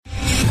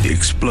The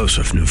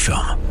explosive new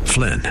film,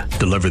 Flynn,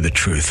 deliver the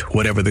truth,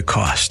 whatever the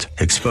cost,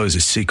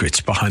 exposes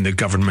secrets behind the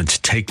government's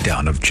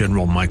takedown of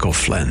General Michael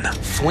Flynn.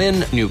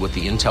 Flynn knew what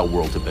the intel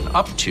world had been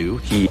up to.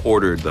 He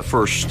ordered the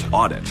first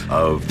audit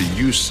of the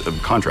use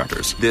of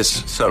contractors.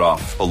 This set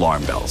off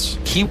alarm bells.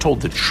 He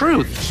told the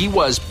truth. He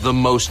was the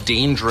most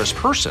dangerous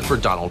person for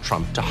Donald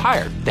Trump to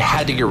hire. They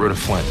had to get rid of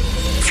Flynn.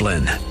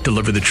 Flynn,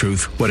 deliver the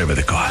truth, whatever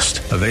the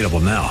cost. Available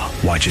now.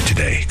 Watch it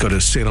today. Go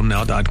to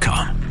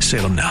salemnow.com.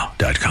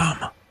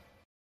 salemnow.com.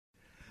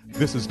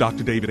 This is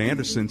Dr. David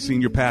Anderson,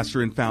 senior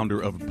pastor and founder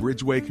of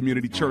Bridgeway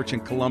Community Church in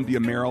Columbia,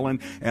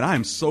 Maryland, and I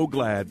am so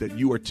glad that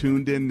you are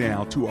tuned in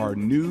now to our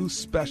new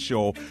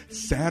special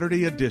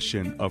Saturday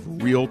edition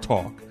of Real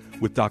Talk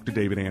with Dr.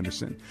 David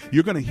Anderson.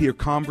 You're going to hear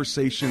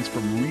conversations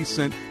from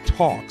recent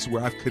talks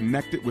where I've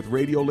connected with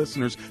radio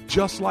listeners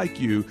just like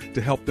you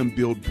to help them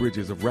build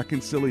bridges of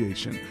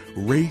reconciliation,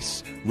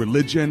 race,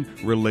 religion,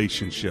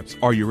 relationships.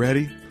 Are you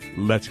ready?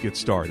 Let's get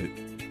started.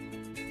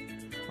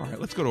 All right,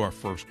 let's go to our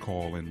first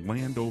call in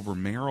Landover,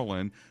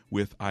 Maryland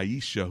with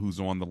Aisha, who's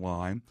on the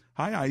line.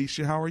 Hi,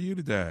 Aisha. How are you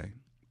today?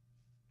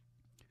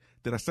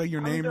 Did I say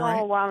your name right? I'm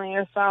doing well, and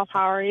yourself.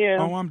 How are you?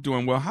 Oh, I'm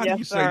doing well. How do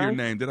you say your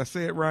name? Did I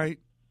say it right?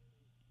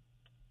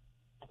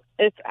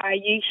 It's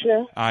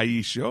Aisha.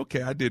 Aisha.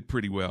 Okay, I did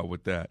pretty well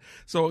with that.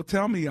 So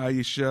tell me,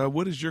 Aisha,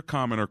 what is your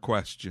comment or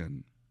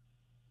question?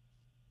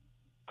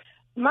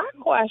 My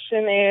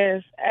question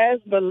is, as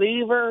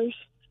believers,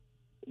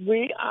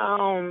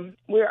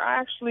 we're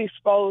actually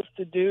supposed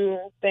to do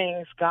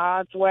things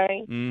God's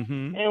way.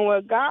 Mm-hmm. And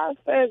what God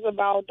says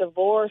about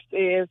divorce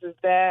is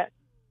that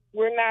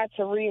we're not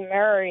to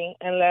remarry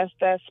unless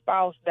that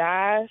spouse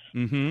dies.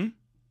 Mm-hmm.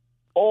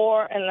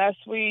 Or unless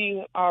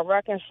we are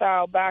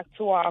reconciled back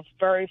to our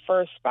very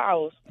first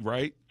spouse.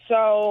 Right.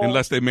 So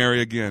unless they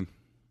marry again.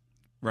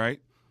 Right.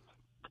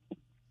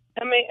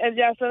 I mean,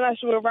 yes, unless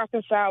we were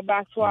reconciled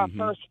back to our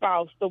first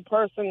spouse, the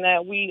person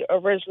that we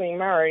originally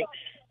married.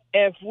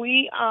 If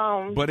we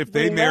but if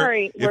they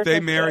marry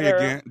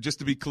again, just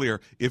to be clear,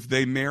 if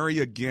they marry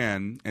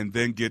again and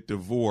then get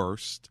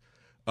divorced,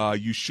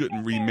 you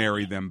shouldn't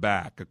remarry them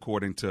back,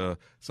 according to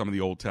some of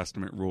the Old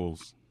Testament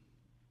rules.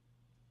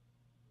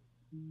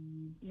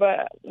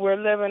 But we're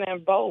living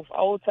in both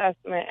Old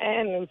Testament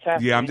and New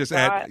Testament. Yeah, I'm just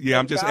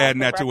adding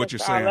that to what you're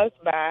saying.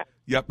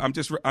 Yep, I'm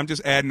just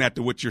adding that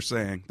to what you're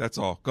saying. That's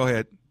all. Go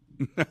ahead.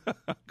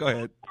 Go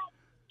ahead.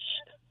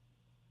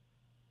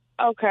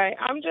 Okay,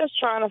 I'm just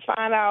trying to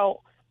find out.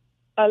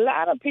 A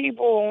lot of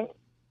people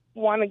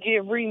want to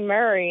get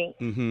remarried,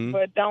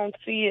 but don't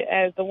see it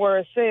as the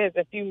word says.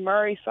 If you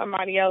marry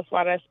somebody else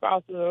while that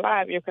spouse is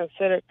alive, you're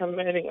considered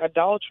committing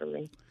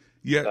adultery.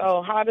 Yeah.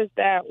 So how does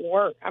that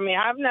work? I mean,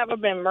 I've never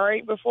been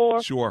married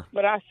before. Sure.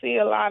 But I see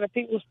a lot of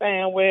people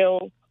saying,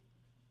 "Well,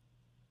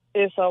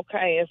 it's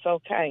okay. It's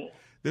okay."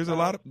 There's a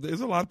lot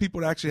of people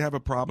that actually have a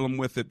problem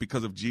with it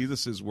because of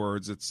Jesus's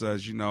words. It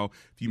says, if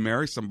you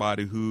marry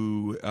somebody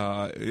who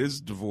is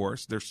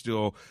divorced, they're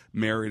still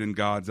married in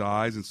God's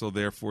eyes, and so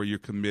therefore you're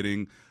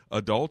committing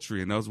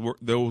adultery. And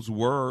those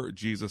were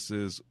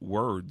Jesus's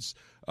words.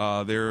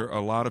 There are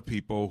a lot of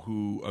people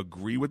who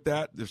agree with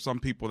that. There's some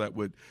people that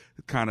would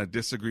kind of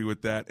disagree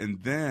with that,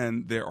 and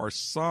then there are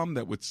some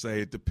that would say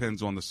it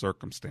depends on the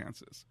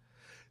circumstances.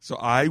 So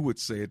I would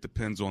say it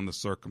depends on the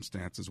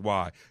circumstances.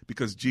 Why?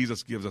 Because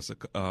Jesus gives us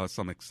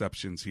some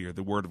exceptions here.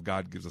 The Word of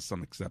God gives us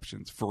some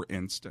exceptions. For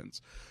instance,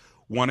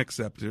 one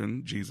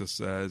exception, Jesus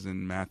says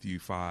in Matthew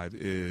 5,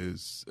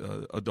 is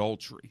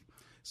adultery.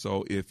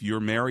 So if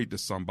you're married to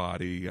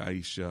somebody,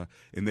 Aisha,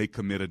 and they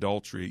commit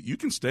adultery, you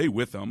can stay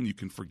with them. You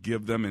can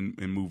forgive them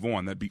and move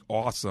on. That'd be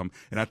awesome.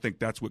 And I think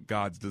that's what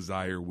God's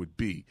desire would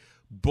be.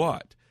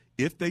 But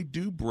if they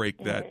do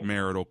break that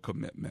marital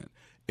commitment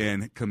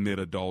and commit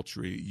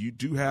adultery, you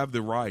do have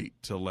the right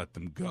to let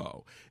them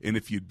go. And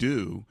if you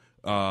do,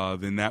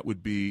 then that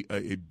would be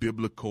a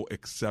biblical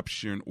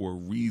exception or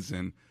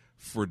reason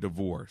for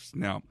divorce.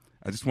 Now,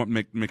 I just want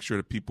to make sure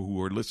that people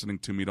who are listening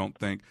to me don't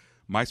think,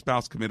 my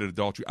spouse committed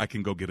adultery, I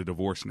can go get a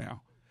divorce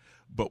now.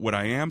 But what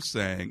I am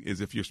saying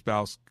is if your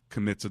spouse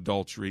commits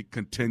adultery,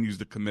 continues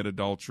to commit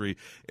adultery,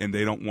 and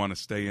they don't want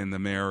to stay in the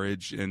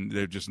marriage and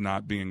they're just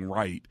not being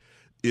right,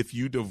 if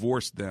you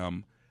divorce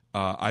them,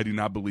 I do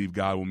not believe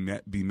God will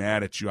be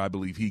mad at you. I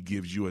believe he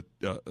gives you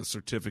a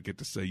certificate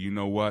to say, you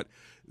know what,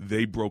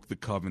 they broke the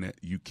covenant,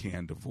 you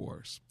can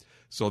divorce.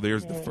 So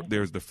there's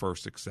the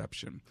first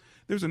exception.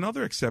 There's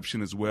another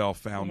exception as well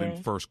found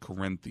in 1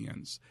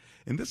 Corinthians,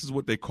 and this is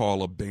what they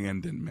call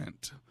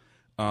abandonment.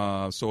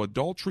 So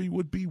adultery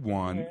would be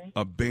one,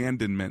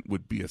 abandonment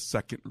would be a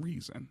second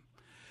reason.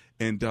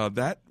 And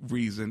that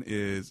reason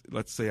is,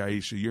 let's say,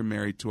 Aisha, you're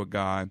married to a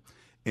guy,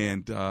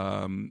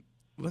 and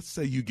let's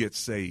say you get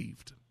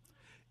saved.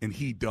 And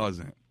he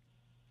doesn't.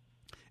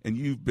 And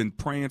you've been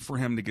praying for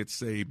him to get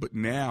saved, but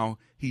now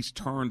he's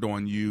turned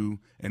on you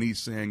and he's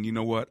saying, you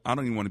know what, I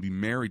don't even want to be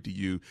married to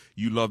you.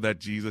 You love that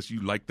Jesus. You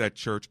like that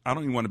church. I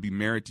don't even want to be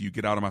married to you.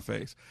 Get out of my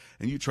face.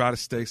 And you try to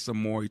stay some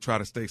more.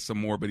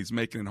 But he's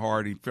making it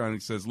hard. He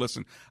finally says,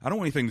 listen, I don't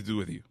want anything to do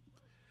with you.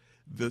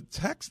 The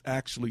text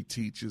actually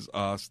teaches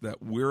us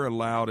that we're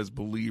allowed as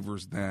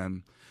believers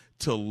then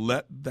to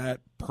let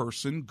that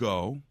person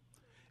go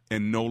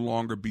and no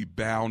longer be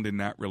bound in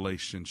that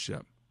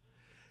relationship.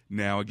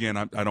 Now, again,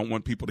 I don't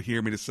want people to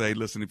hear me to say,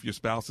 listen, if your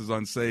spouse is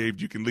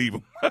unsaved, you can leave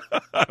them.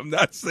 I'm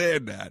not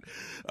saying that.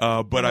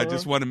 But I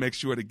just want to make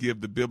sure to give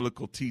the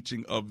biblical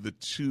teaching of the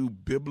two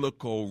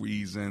biblical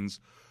reasons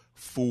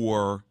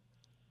for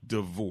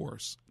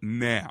divorce.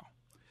 Now,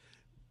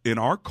 in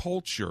our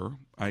culture,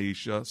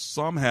 Aisha,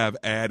 some have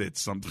added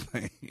some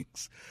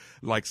things.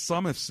 Like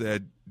some have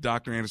said,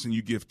 Dr. Anderson,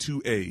 you give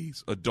 2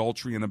 A's,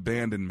 adultery and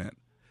abandonment.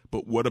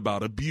 But what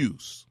about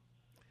abuse?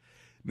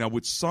 Now,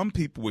 what some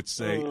people would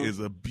say is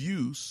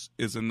abuse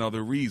is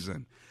another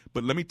reason.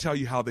 But let me tell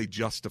you how they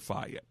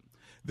justify it.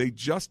 They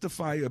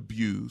justify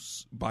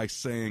abuse by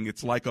saying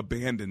it's like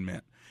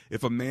abandonment.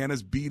 If a man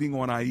is beating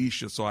on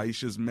Aisha, so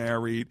Aisha's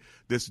married,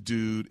 this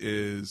dude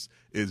is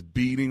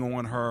beating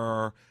on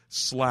her,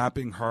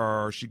 slapping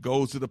her, she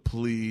goes to the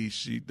police,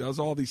 she does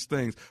all these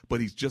things, but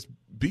he's just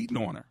beating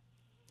on her.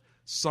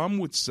 Some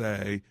would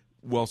say,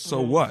 well, so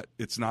what?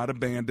 It's not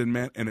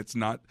abandonment and it's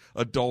not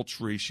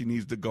adultery. She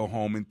needs to go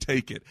home and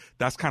take it.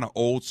 That's kind of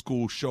old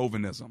school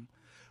chauvinism.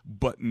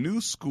 But new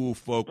school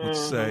folk would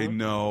say,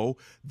 no,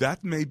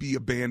 that may be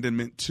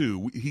abandonment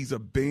too. He's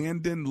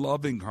abandoned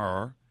loving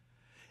her,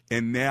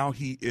 and now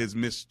he is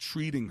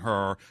mistreating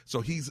her,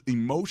 so he's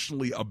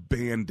emotionally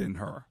abandoned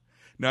her.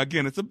 Now,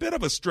 again, it's a bit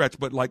of a stretch,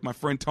 but like my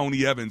friend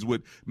Tony Evans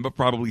would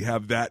probably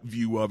have that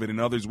view of it, and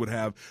others would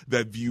have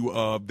that view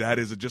of that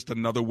is just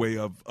another way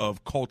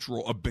of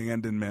cultural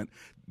abandonment.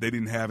 They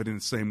didn't have it in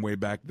the same way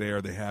back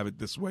there. They have it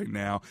this way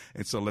now,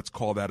 and so let's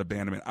call that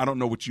abandonment. I don't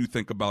know what you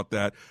think about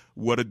that.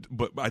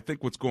 But I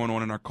think what's going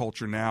on in our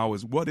culture now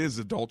is, what is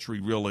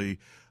adultery really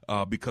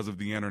because of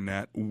the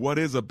internet? What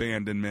is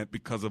abandonment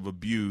because of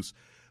abuse?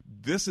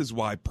 This is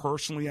why,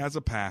 personally, as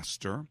a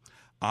pastor,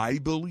 I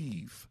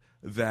believe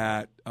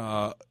that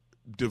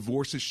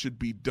divorces should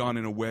be done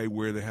in a way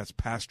where there has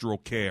pastoral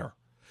care.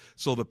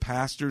 So the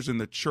pastors in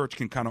the church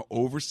can kind of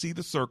oversee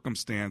the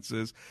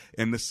circumstances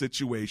and the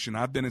situation.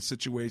 I've been in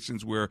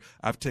situations where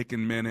I've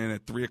taken men in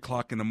at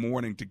 3:00 in the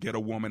morning to get a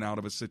woman out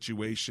of a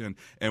situation,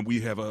 and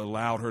we have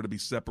allowed her to be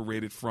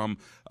separated from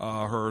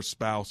her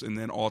spouse and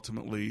then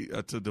ultimately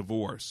to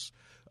divorce.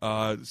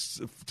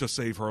 To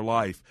save her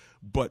life.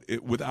 But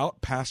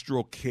without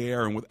pastoral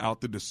care and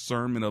without the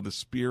discernment of the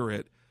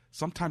Spirit,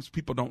 sometimes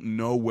people don't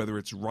know whether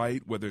it's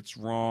right, whether it's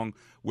wrong,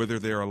 whether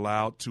they're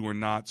allowed to or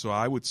not. So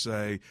I would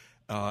say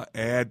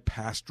add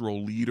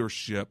pastoral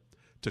leadership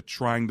to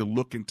trying to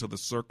look into the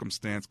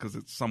circumstance, because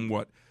it's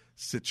somewhat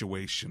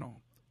situational.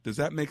 Does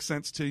that make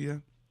sense to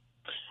you?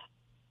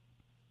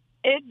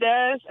 It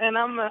does, and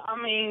I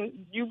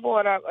mean, you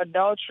brought up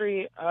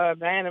adultery,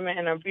 abandonment,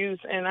 and abuse,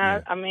 and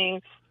I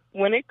mean,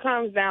 when it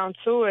comes down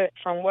to it,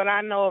 from what I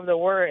know of the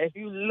word, if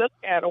you look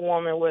at a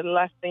woman with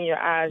lust in your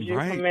eyes,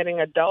 you're committing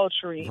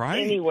adultery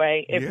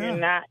anyway. If you're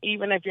not,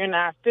 even if you're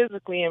not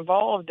physically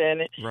involved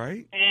in it.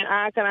 Right. And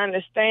I can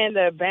understand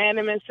the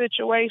abandonment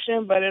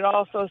situation, but it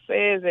also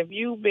says if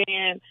you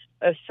being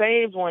a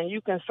saved one,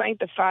 you can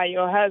sanctify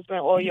your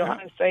husband or your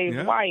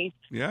unsaved wife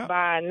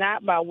by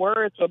not by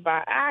words but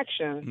by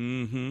actions.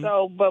 Mm-hmm.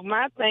 So, but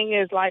my thing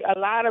is, like, a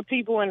lot of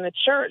people in the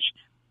church,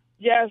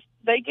 yes,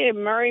 they get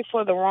married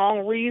for the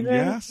wrong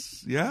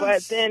reasons. Yes.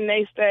 But then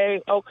they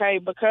say, okay,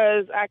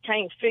 because I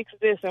can't fix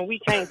this and we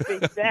can't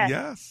fix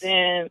that,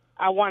 then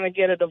I want to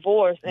get a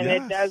divorce. And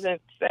it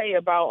doesn't say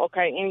about,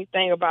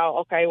 anything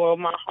about, well,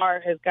 my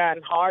heart has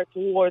gotten hard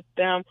towards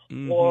them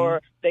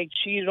or they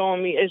cheated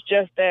on me. It's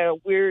just that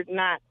we're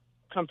not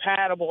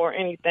compatible or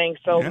anything.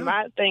 So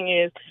my thing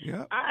is,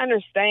 I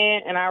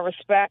understand and I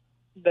respect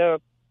the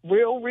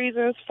real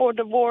reasons for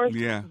divorce,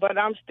 but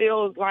I'm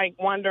still like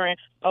wondering,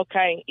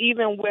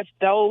 even with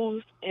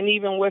those and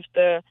even with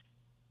the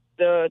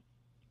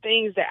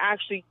things that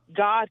actually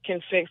God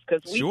can fix,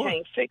 because we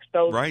can't fix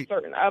those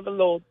certain other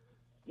little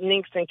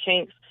ninks and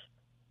kinks.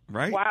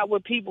 Right. Why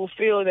would people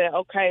feel that,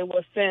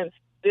 since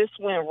this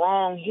went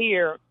wrong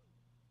here,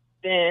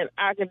 then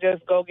I can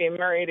just go get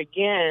married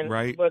again?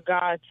 Right. But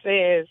God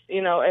says,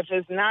 if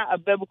it's not a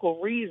biblical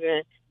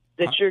reason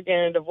that you're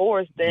getting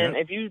divorced, then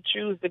if you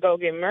choose to go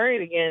get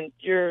married again,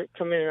 you're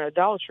committing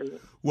adultery.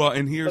 Well,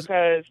 and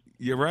because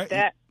you're right.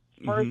 That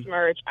first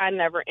marriage, I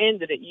never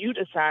ended it. You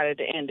decided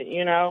to end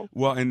it,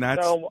 Well, and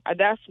that's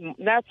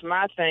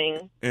my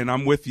thing. And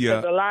I'm with you.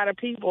 Because a lot of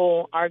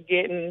people are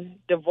getting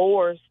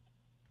divorced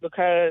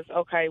because,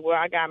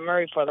 I got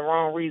married for the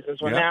wrong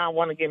reasons. Well, now I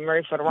want to get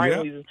married for the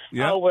right reasons.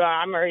 Oh, well,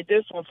 I married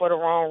this one for the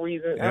wrong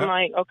reasons. I'm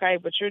like,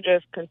 but you're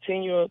just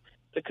continuing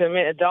to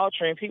commit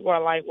adultery. And people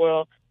are like,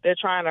 well, they're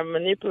trying to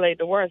manipulate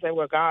the words. Say,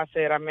 well, God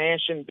said a man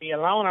shouldn't be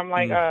alone. I'm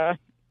like,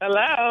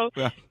 hello?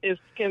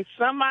 Can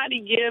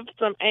somebody give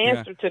some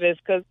answer to this?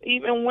 Because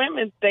even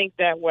women think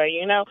that way,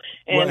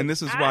 And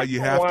this is why you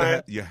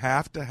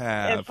have to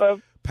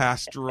have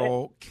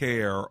pastoral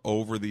care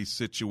over these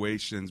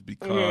situations,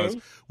 because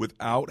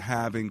without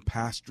having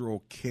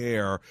pastoral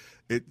care,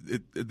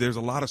 there's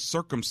a lot of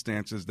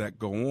circumstances that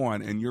go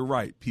on. And you're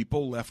right,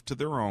 people left to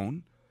their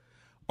own,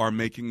 are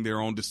making their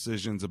own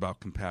decisions about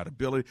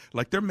compatibility.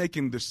 Like they're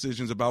making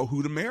decisions about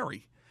who to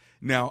marry.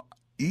 Now,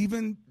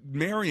 even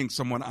marrying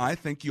someone, I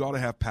think you ought to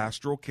have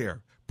pastoral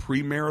care,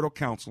 premarital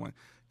counseling,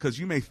 because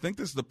you may think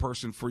this is the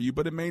person for you,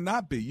 but it may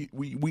not be.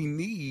 We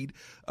need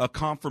a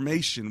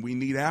confirmation. We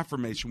need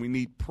affirmation. We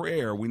need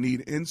prayer. We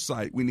need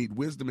insight. We need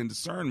wisdom and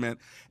discernment.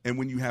 And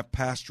when you have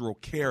pastoral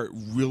care, it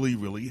really,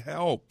 really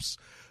helps.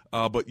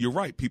 But you're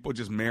right. People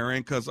just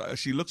marrying because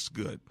she looks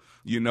good.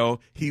 You know,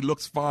 he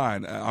looks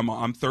fine.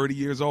 I'm 30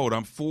 years old.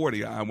 I'm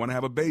 40. I want to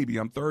have a baby.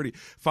 I'm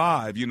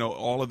 35. You know,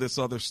 all of this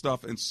other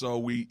stuff. And so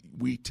we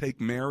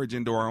take marriage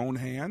into our own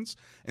hands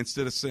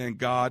instead of saying,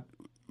 God,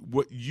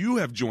 what you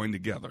have joined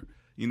together,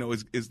 you know,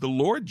 is the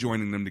Lord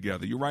joining them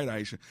together. You're right,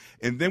 Aisha.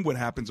 And then what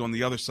happens on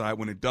the other side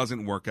when it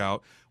doesn't work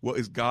out? Well,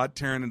 is God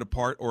tearing it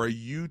apart or are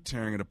you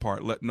tearing it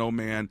apart? Let no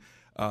man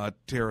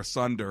tear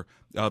asunder,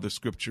 the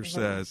scripture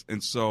says.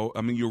 And so, I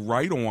mean, you're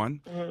right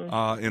on,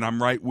 and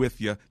I'm right with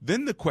you.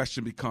 Then the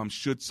question becomes,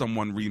 should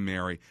someone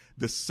remarry?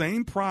 The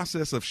same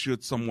process of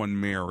should someone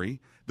marry,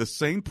 the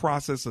same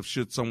process of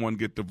should someone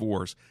get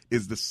divorced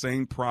is the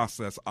same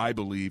process I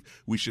believe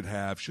we should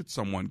have should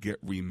someone get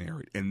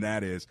remarried. And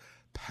that is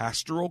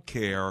pastoral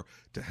care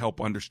to help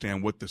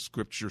understand what the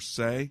scriptures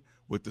say,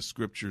 what the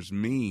scriptures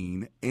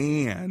mean,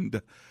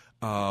 and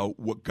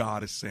what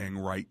God is saying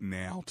right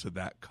now to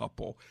that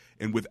couple.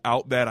 And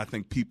without that, I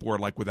think people are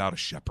like without a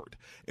shepherd.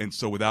 And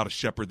so without a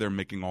shepherd, they're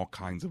making all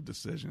kinds of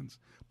decisions.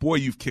 Boy,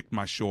 you've kicked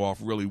my show off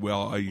really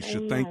well, Aisha.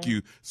 Amen. Thank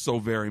you so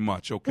very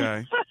much,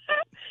 okay?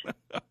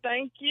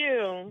 Thank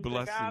you.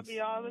 Blessings. To God be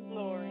all the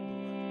glory.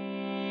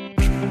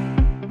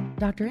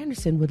 Dr.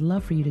 Anderson would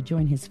love for you to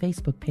join his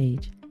Facebook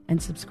page and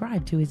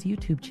subscribe to his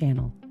YouTube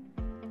channel.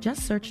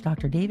 Just search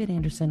Dr. David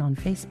Anderson on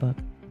Facebook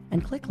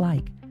and click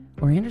like,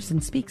 or Anderson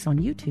Speaks on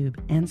YouTube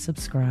and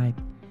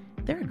subscribe.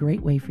 They're a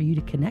great way for you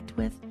to connect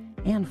with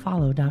and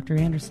follow Dr.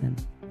 Anderson.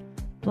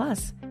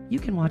 Plus, you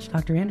can watch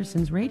Dr.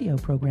 Anderson's radio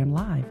program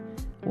live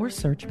or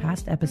search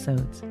past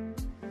episodes.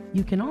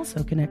 You can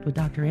also connect with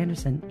Dr.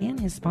 Anderson and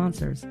his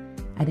sponsors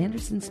at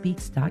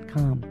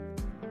AndersonSpeaks.com.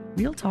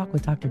 Real Talk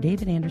with Dr.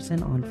 David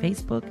Anderson on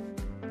Facebook,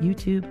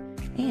 YouTube,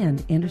 and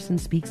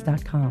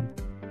AndersonSpeaks.com.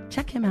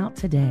 Check him out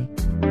today.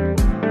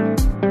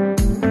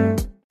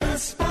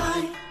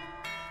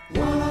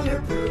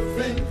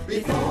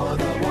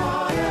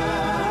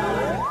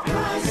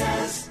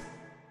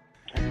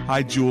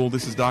 Hi, Jewel.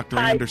 This is Dr.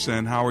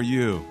 Anderson. How are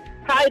you?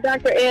 Hi,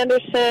 Dr.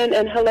 Anderson,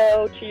 and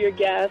hello to your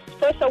guests.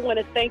 First, I want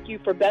to thank you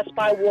for Best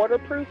Buy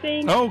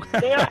waterproofing. Oh,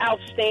 they are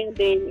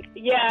outstanding.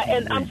 Yeah,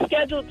 and I'm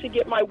scheduled to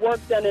get my work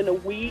done in a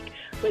week,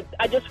 but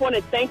I just want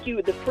to thank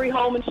you. The free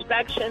home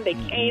inspection, they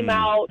came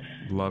out.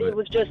 Love it. It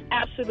was just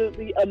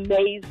absolutely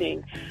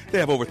amazing. They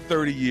have over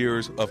 30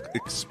 years of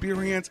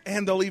experience,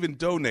 and they'll even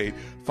donate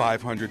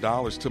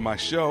 $500 to my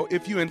show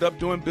if you end up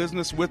doing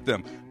business with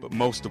them. But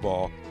most of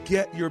all,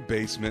 get your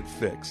basement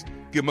fixed.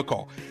 Give them a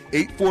call,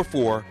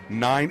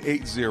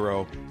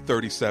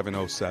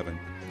 844-980-3707.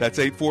 That's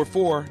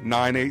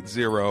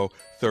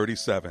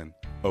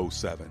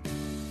 844-980-3707.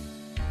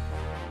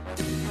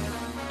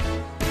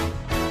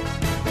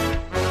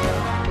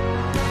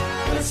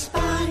 Best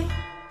Buy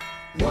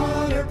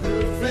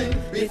waterproofing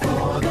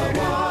before the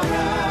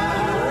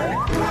water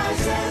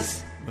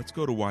rises. Let's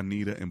go to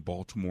Juanita in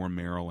Baltimore,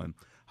 Maryland.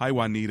 Hi,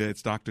 Juanita.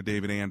 It's Dr.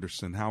 David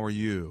Anderson. How are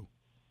you?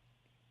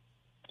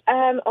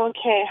 I'm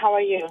okay. How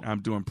are you? I'm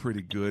doing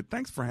pretty good.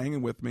 Thanks for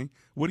hanging with me.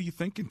 What are you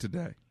thinking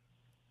today?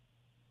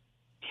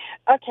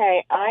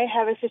 Okay, I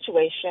have a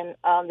situation.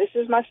 This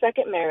is my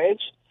second marriage.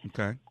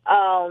 Okay.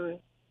 I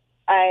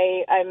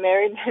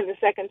married the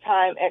second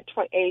time at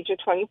age of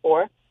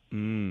 24.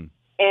 And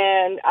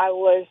I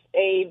was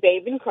a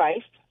babe in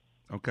Christ.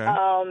 Okay.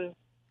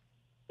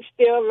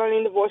 Still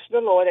learning the voice of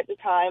the Lord at the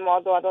time,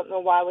 although I don't know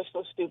why I was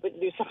so stupid to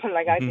do something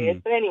like I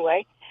did. But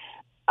anyway,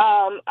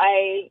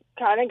 I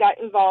kind of got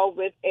involved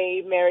with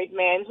a married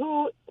man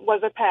who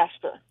was a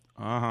pastor.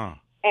 Uh-huh.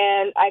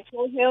 And I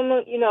told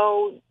him, you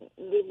know,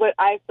 what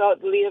I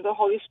felt the lead of the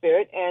Holy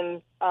Spirit.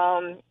 And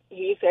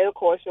he said, of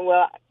course, and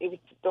well, the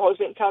Holy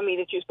Spirit didn't tell me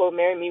that you were supposed to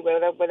marry me,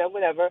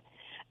 whatever.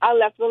 I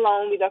left it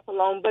alone. We left it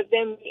alone. But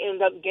then we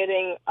ended up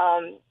getting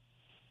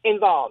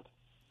involved.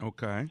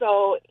 Okay.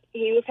 So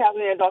he was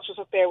having an adulterous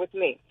affair with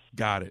me.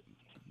 Got it.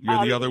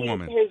 You're the other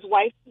woman. His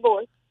wife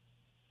divorced.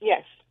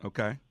 Yes.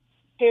 Okay.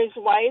 His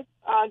wife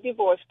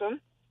divorced him.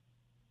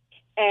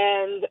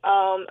 And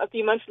a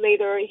few months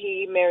later,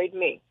 he married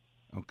me.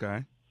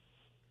 Okay.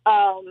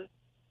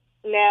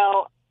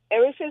 Now,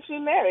 ever since we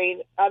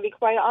married, I'll be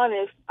quite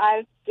honest,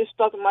 I've just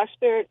felt in my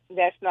spirit,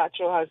 that's not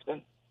your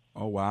husband.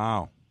 Oh,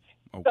 wow.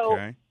 Okay. So,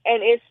 and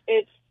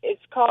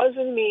it's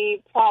causing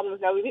me problems.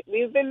 Now,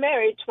 we've been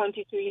married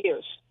 22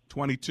 years.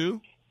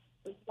 22?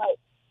 But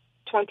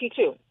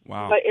 22.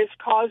 Wow. But it's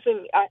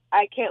causing,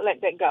 I can't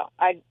let that go.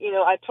 I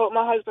told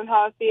my husband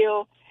how I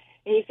feel,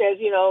 and he says,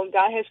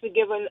 God has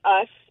forgiven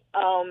us,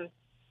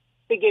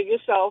 forgive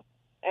yourself,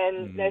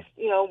 and let's,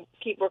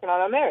 keep working on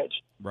our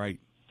marriage. Right.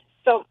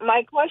 So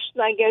my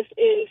question, I guess,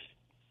 is,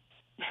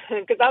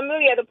 because I'm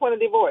really at the point of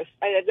divorce.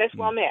 That's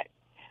where I'm at.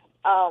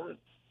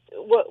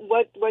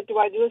 what do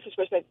I do in this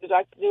situation?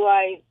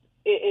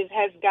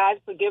 Has God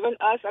forgiven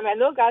us? I mean, I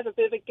know God's a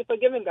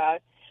forgiving God,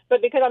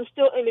 but because I'm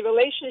still in the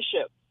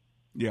relationship,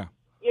 yeah,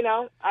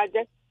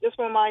 just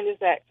my mind is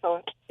that.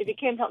 So if you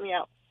can help me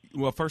out.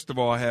 Well, first of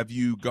all, have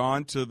you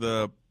gone to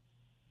the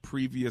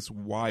previous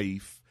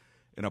wife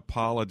and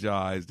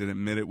apologized and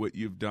admitted what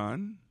you've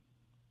done?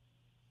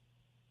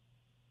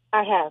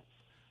 I have.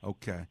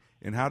 Okay.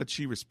 And how did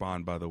she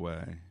respond, by the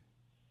way?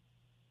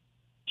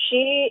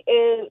 She's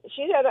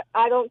at a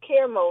I don't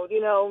care mode.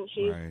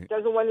 She Right.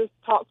 doesn't want to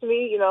talk to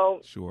me.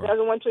 Sure.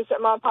 Doesn't want to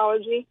accept my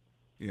apology.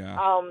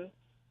 Yeah.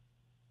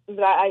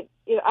 But I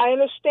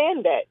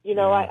understand that.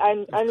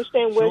 I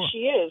understand where Sure.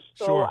 she is,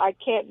 so Sure. I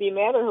can't be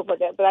mad at her for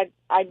that. But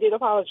I did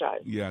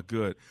apologize. Yeah,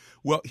 good.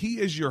 Well, he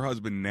is your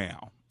husband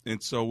now.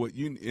 And so what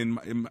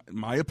in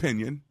my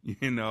opinion,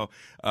 kind of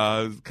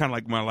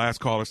like my last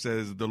caller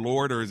says, the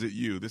Lord or is it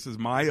you? This is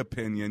my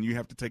opinion. You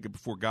have to take it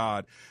before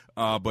God.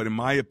 But in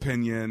my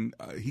opinion,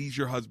 he's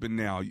your husband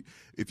now.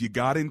 If you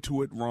got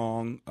into it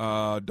wrong,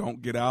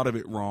 don't get out of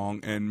it wrong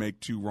and make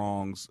two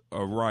wrongs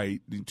a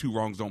right. Two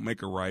wrongs don't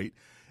make a right.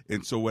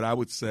 And so what I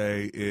would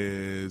say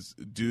is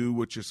do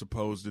what you're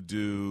supposed to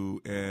do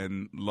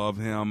and love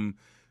him,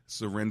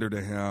 surrender to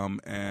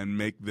him, and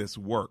make this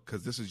work,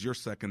 because this is your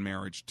second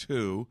marriage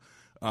too,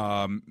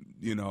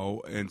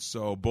 and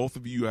so both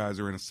of you guys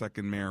are in a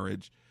second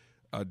marriage.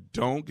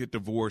 Don't get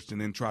divorced and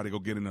then try to go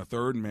get in a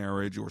third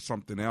marriage or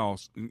something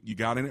else. You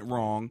got in it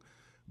wrong,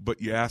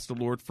 but you asked the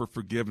Lord for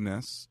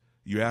forgiveness.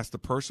 You asked the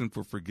person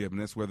for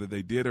forgiveness. Whether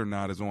they did or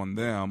not is on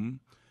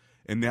them.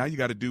 And now you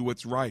got to do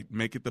what's right.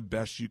 Make it the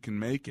best you can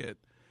make it.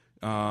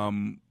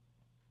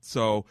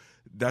 So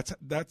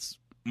that's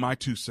my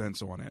 2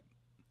 cents on it.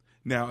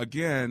 Now,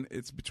 again,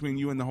 it's between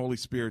you and the Holy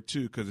Spirit,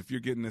 too, because if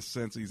you're getting this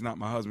sense he's not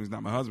my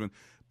husband,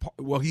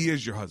 well, he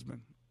is your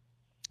husband.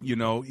 You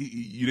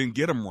didn't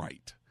get him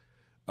right,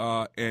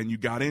 and you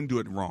got into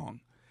it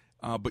wrong.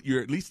 But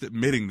you're at least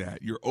admitting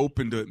that. You're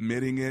open to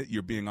admitting it.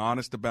 You're being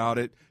honest about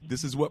it.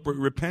 This is what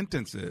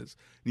repentance is.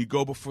 And you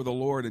go before the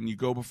Lord, and you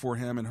go before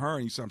him and her,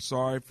 and you say, I'm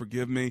sorry,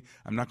 forgive me.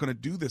 I'm not going to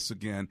do this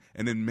again,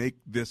 and then make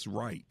this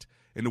right.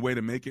 And the way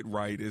to make it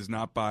right is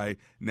not by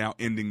now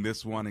ending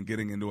this one and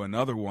getting into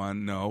another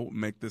one. No,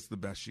 make this the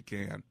best you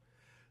can.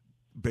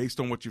 Based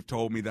on what you've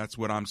told me, that's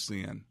what I'm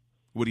seeing.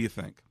 What do you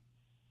think?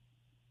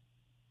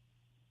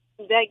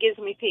 That gives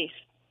me peace.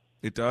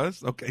 It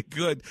does? Okay,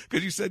 good.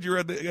 Because you said you're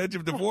at the edge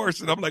of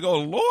divorce, and I'm like, oh,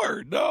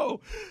 Lord, no.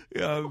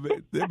 Yeah,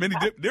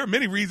 there are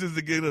many reasons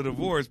to get a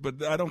divorce,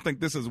 but I don't think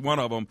this is one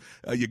of them.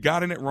 You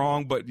got in it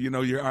wrong, but,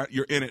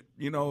 you're in it.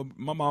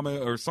 My mama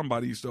or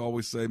somebody used to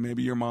always say,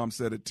 maybe your mom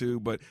said it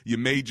too, but you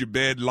made your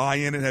bed, lie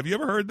in it. Have you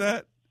ever heard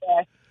that?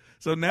 Yes.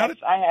 So now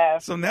I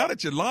have. So now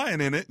that you're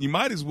lying in it, you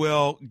might as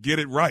well get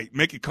it right,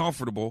 make it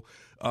comfortable,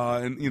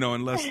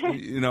 unless,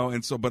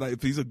 and so, but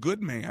if he's a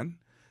good man,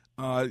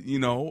 and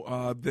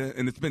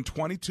it's been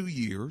 22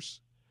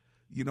 years,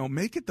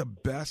 make it the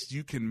best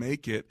you can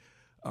make it.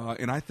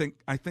 And I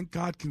think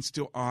God can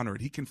still honor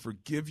it. He can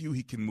forgive you.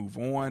 He can move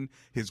on.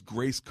 His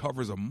grace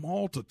covers a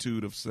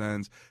multitude of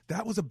sins.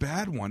 That was a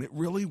bad one. It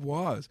really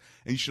was.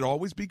 And you should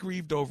always be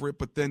grieved over it,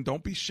 but then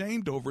don't be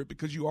shamed over it,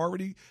 because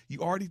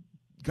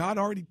God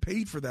already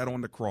paid for that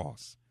on the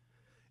cross.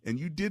 And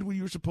you did what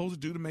you were supposed to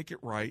do to make it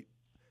right.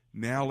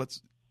 Now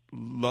let's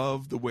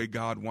love the way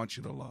God wants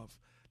you to love.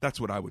 That's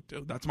what I would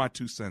do. That's my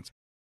 2 cents.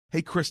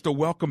 Hey, Crystal,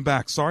 welcome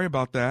back. Sorry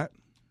about that.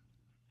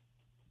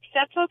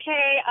 That's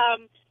okay.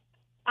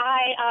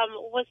 I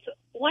was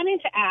wanting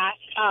to ask,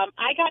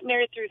 I got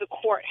married through the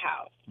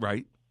courthouse.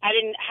 Right. I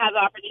didn't have the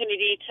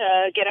opportunity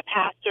to get a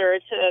pastor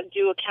to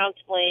do a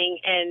counseling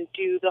and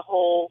do the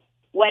whole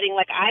wedding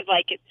like I'd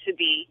like it to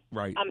be.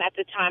 Right. At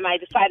the time, I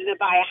decided to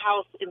buy a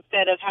house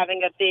instead of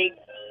having a big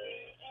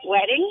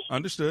wedding.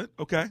 Understood.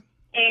 Okay.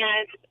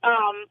 And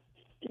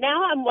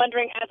now I'm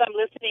wondering, as I'm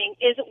listening,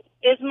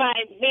 is my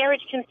marriage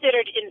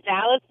considered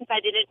invalid since I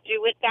didn't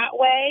do it that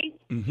way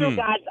through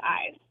God's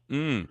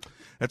eyes?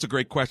 That's a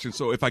great question.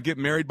 So if I get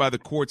married by the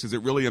courts, is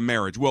it really a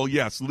marriage? Well,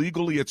 yes,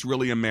 legally it's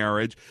really a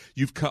marriage.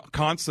 You've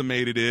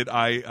consummated it,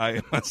 I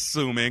am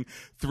assuming,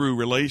 through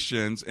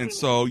relations. And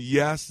so,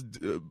 yes,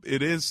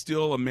 it is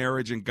still a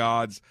marriage in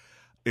God's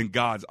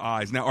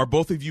eyes. Now, are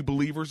both of you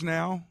believers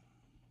now?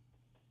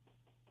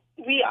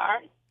 We are.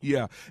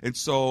 Yeah, and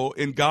so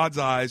in God's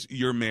eyes,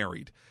 you're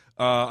married.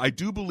 I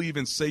do believe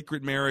in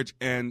sacred marriage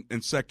and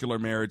secular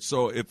marriage.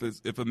 So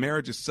if a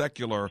marriage is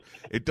secular,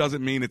 it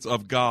doesn't mean it's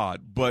of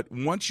God. But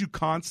once you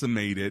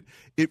consummate it,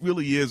 it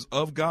really is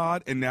of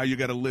God, and now you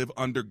got to live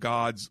under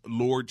God's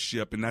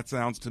lordship, and that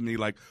sounds to me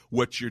like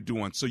what you're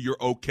doing. So you're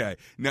okay.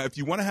 Now, if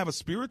you want to have a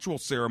spiritual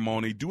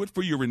ceremony, do it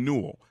for your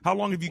renewal. How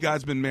long have you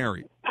guys been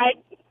married?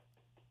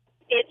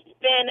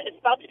 It's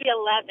about to be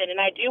 11, and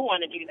I do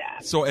want to do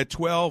that. So at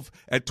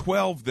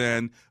 12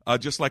 then,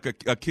 just like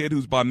a kid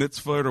who's bar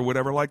mitzvah or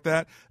whatever like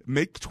that,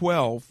 make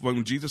 12,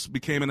 when Jesus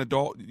became an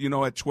adult,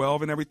 at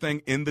 12 and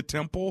everything, in the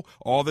temple,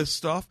 all this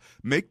stuff,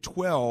 make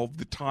 12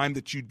 the time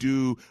that you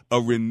do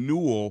a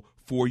renewal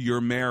for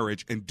your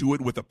marriage, and do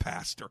it with a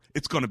pastor.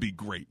 It's going to be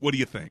great. What do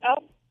you think?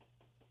 Oh,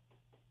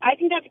 I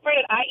think that's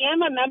great. I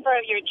am a member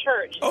of your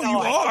church. Oh, so you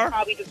I are? could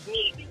probably just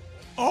meet.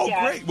 Oh,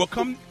 Yeah. great. Well,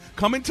 come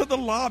into the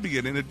lobby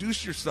and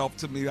introduce yourself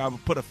to me. I will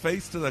put a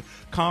face to the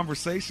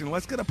conversation.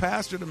 Let's get a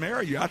pastor to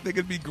marry you. I think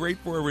it'd be great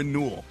for a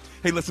renewal.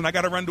 Hey, listen, I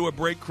got to run to a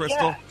break,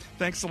 Crystal. Yeah.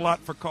 Thanks a lot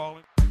for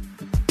calling.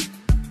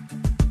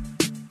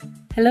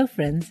 Hello,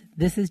 friends.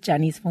 This is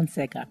Janice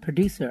Fonseca,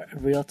 producer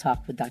of Real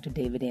Talk with Dr.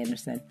 David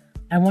Anderson.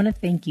 I want to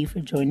thank you for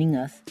joining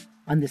us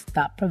on this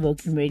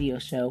thought-provoking radio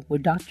show where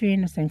Dr.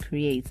 Anderson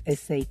creates a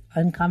safe,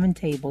 uncommon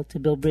table to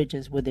build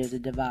bridges where there's a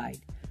divide.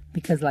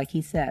 Because like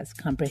he says,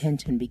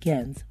 comprehension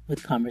begins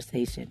with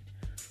conversation.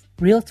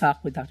 Real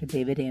Talk with Dr.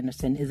 David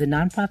Anderson is a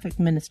nonprofit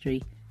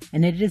ministry,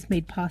 and it is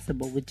made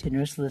possible with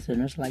generous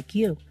listeners like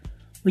you.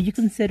 Will you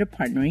consider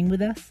partnering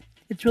with us?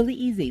 It's really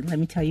easy. Let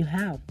me tell you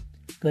how.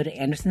 Go to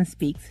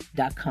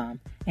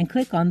andersonspeaks.com and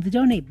click on the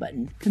donate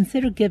button.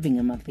 Consider giving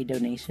a monthly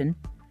donation.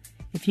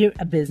 If you're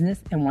a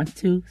business and want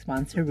to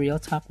sponsor Real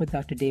Talk with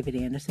Dr. David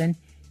Anderson,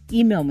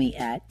 email me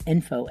at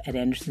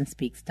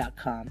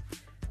info@andersonspeaks.com.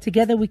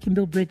 Together we can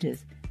build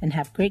bridges and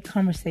have great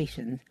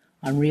conversations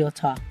on Real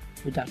Talk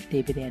with Dr.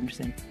 David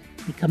Anderson.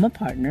 Become a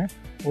partner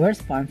or a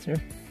sponsor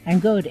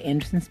and go to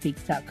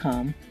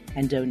andersonspeaks.com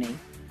and donate.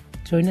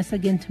 Join us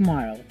again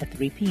tomorrow at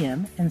 3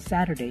 p.m. and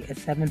Saturday at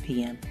 7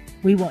 p.m.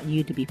 We want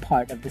you to be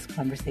part of this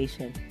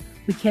conversation.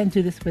 We can't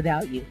do this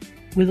without you.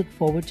 We look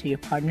forward to your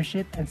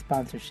partnership and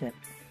sponsorship.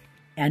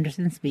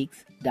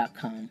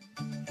 AndersonSpeaks.com.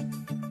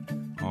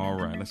 All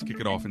right, let's kick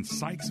it off in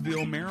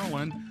Sykesville,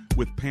 Maryland,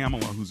 with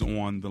Pamela, who's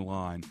on the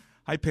line.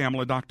 Hi,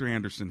 Pamela. Dr.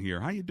 Anderson here.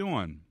 How you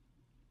doing?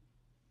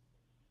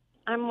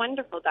 I'm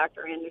wonderful,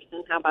 Dr.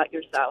 Anderson. How about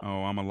yourself?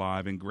 Oh, I'm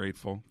alive and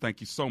grateful.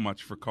 Thank you so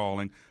much for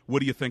calling.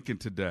 What are you thinking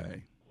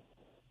today?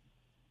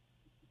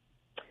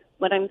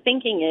 What I'm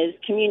thinking is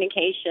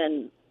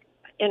communication,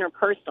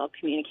 interpersonal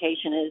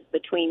communication is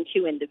between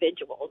two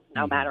individuals,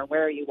 no matter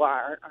where you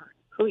are or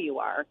who you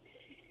are.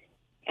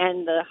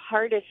 And the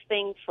hardest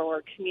thing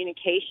for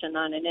communication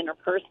on an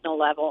interpersonal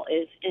level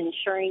is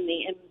ensuring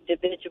the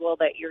individual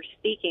that you're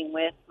speaking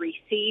with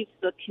receives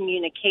the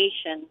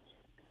communication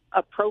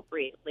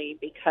appropriately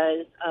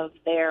because of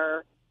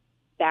their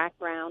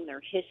background,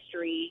 their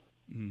history,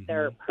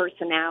 their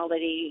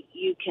personality.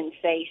 You can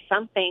say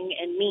something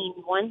and mean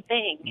one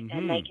thing,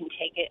 and they can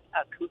take it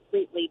a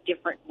completely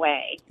different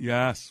way.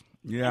 Yes.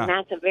 Yeah. And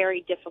that's a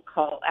very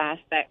difficult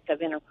aspect of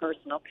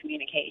interpersonal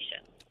communication.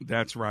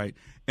 That's right.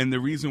 And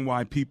the reason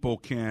why people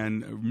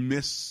can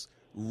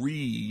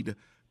misread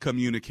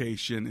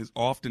communication is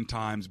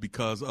oftentimes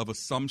because of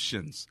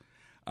assumptions.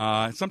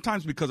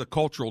 Sometimes because of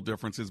cultural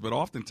differences, but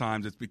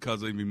oftentimes it's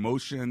because of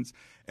emotions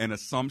and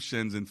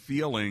assumptions and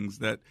feelings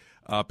that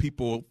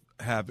people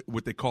have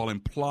what they call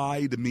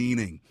implied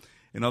meaning.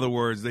 In other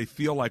words, they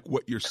feel like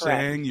what you're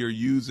saying, you're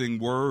using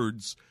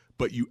words,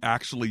 but you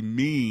actually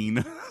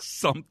mean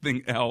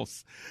something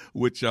else,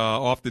 which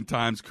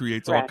oftentimes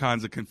creates all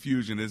kinds of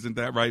confusion. Isn't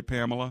that right,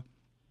 Pamela?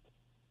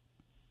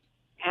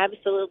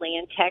 Absolutely,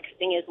 and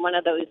texting is one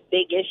of those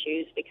big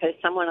issues because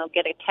someone will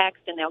get a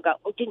text and they'll go,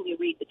 "Oh, didn't you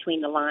read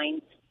between the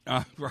lines?"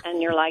 Right.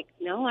 And you're like,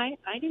 "No, I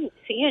didn't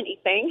see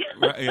anything."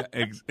 Right,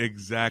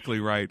 exactly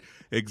right.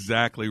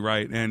 Exactly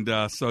right. And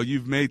so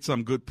you've made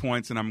some good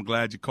points, and I'm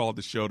glad you called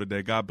the show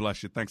today. God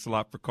bless you. Thanks a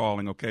lot for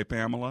calling, okay,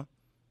 Pamela?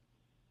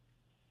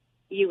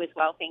 You as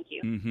well. Thank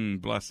you.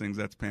 Blessings.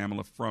 That's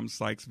Pamela from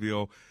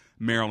Sykesville,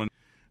 Maryland.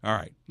 All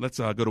right, let's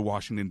go to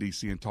Washington,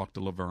 D.C. and talk to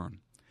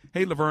Laverne.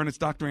 Hey, Laverne, it's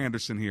Dr.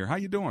 Anderson here. How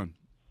you doing?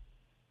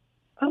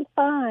 I'm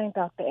fine,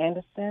 Dr.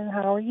 Anderson.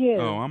 How are you?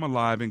 Oh, I'm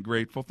alive and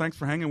grateful. Thanks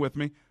for hanging with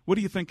me. What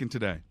are you thinking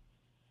today?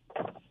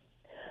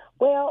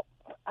 Well,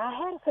 I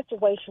had a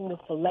situation with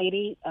a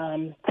lady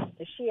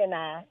that she and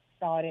I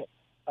started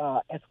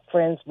as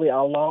friends with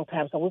a long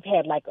time. So we've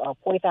had like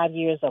 45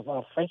 years of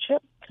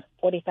friendship,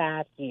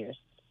 45 years.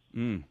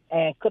 And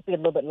could be a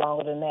little bit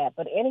longer than that.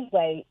 But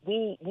anyway,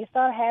 we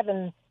started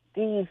having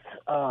these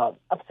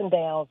ups and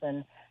downs,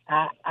 and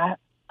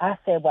I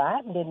said, well, I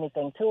haven't did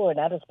anything to her, and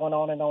I just went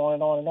on and on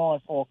and on and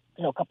on for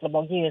a couple of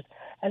more years.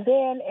 And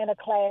then in a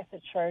class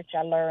at church,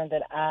 I learned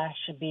that I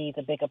should be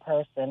the bigger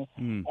person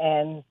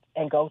and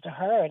go to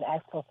her and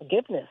ask for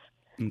forgiveness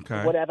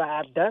for whatever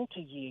I've done to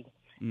you.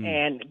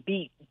 And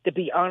to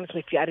be honest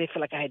with you, I didn't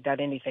feel like I had done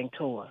anything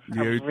to her.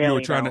 Yeah,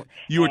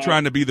 you were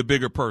trying to be the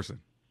bigger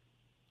person.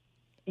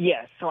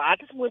 Yes, so I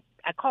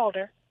called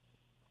her,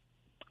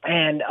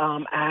 and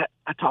I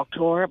talked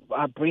to her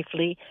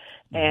briefly,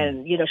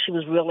 and, she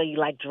was really,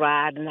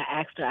 dry, and I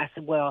asked her, I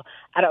said, well,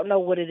 I don't know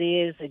what it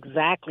is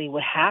exactly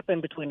what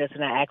happened between us,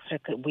 and I asked her,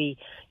 could we,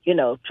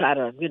 try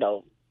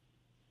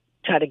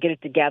to get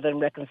it together and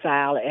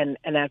reconcile, and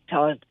I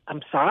told her,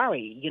 I'm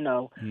sorry,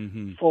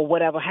 for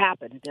whatever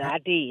happened that I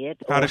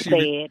did or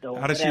said or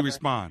whatever. How did she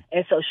respond?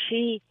 And so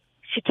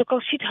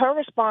her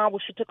response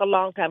was she took a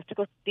long time, took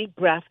a deep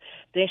breath.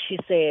 Then she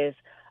says,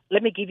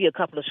 let me give you a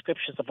couple of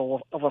scriptures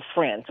of a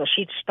friend. So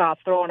she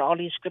started throwing all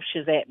these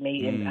scriptures at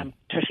me, and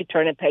she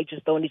turning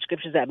pages, throwing these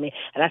scriptures at me.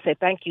 And I said,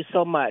 thank you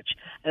so much.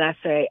 And I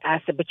said,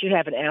 but you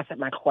haven't answered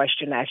my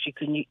question. I asked you,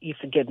 can you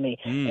forgive me?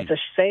 And so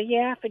she said,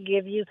 yeah, I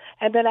forgive you.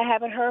 And then I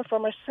haven't heard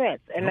from her since.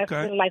 And that's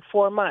been like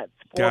 4 months,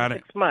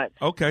 6 months.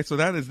 Okay, so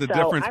that is the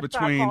difference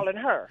between... I started calling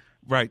her.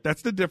 Right,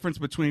 that's the difference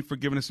between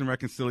forgiveness and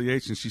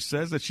reconciliation. She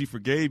says that she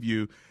forgave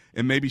you,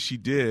 and maybe she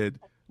did,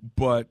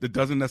 but that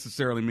doesn't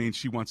necessarily mean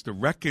she wants to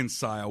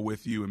reconcile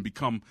with you and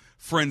become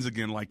friends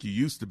again like you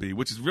used to be,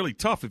 which is really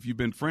tough if you've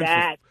been friends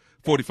for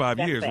 45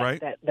 years,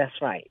 right? That's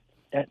right.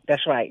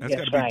 That's right. That's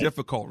got to be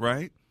difficult,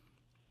 right?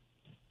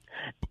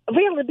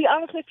 Really, to be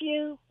honest with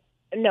you,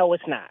 no,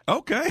 it's not.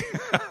 Okay.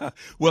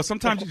 Well,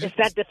 sometimes it's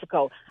that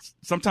difficult.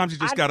 Sometimes you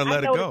just got to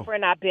let it go.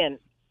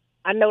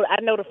 I know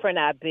the friend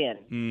I've been,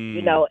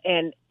 you know,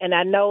 and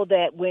I know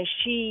that when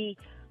she,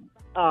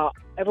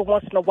 every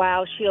once in a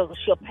while,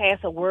 she'll pass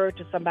a word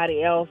to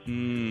somebody else.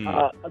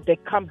 They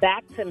come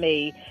back to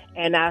me,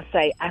 and I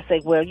say,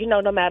 well, you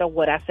know, no matter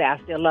what I say, I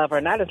still love her,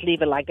 and I just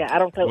leave it like that. I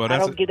don't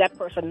give that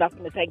person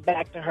nothing to take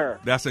back to her.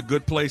 That's a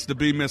good place to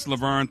be, Miss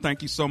Laverne.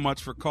 Thank you so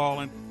much for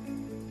calling.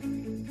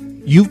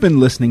 You've been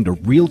listening to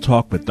Real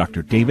Talk with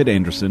Dr. David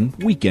Anderson,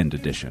 Weekend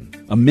Edition,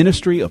 a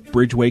ministry of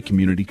Bridgeway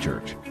Community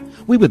Church.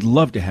 We would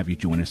love to have you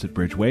join us at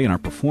Bridgeway in our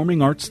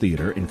Performing Arts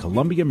Theater in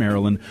Columbia,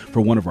 Maryland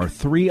for one of our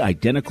 3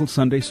 identical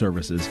Sunday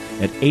services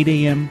at 8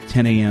 a.m.,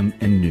 10 a.m.,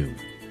 and noon.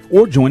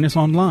 Or join us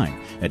online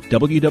at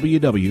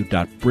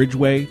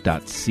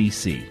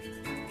www.bridgeway.cc.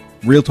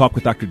 Real Talk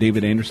with Dr.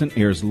 David Anderson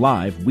airs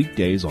live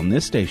weekdays on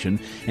this station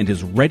and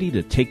is ready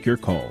to take your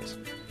calls.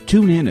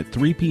 Tune in at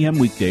 3 p.m.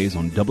 weekdays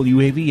on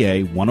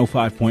WAVA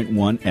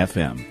 105.1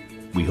 FM.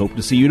 We hope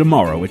to see you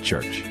tomorrow at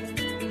church.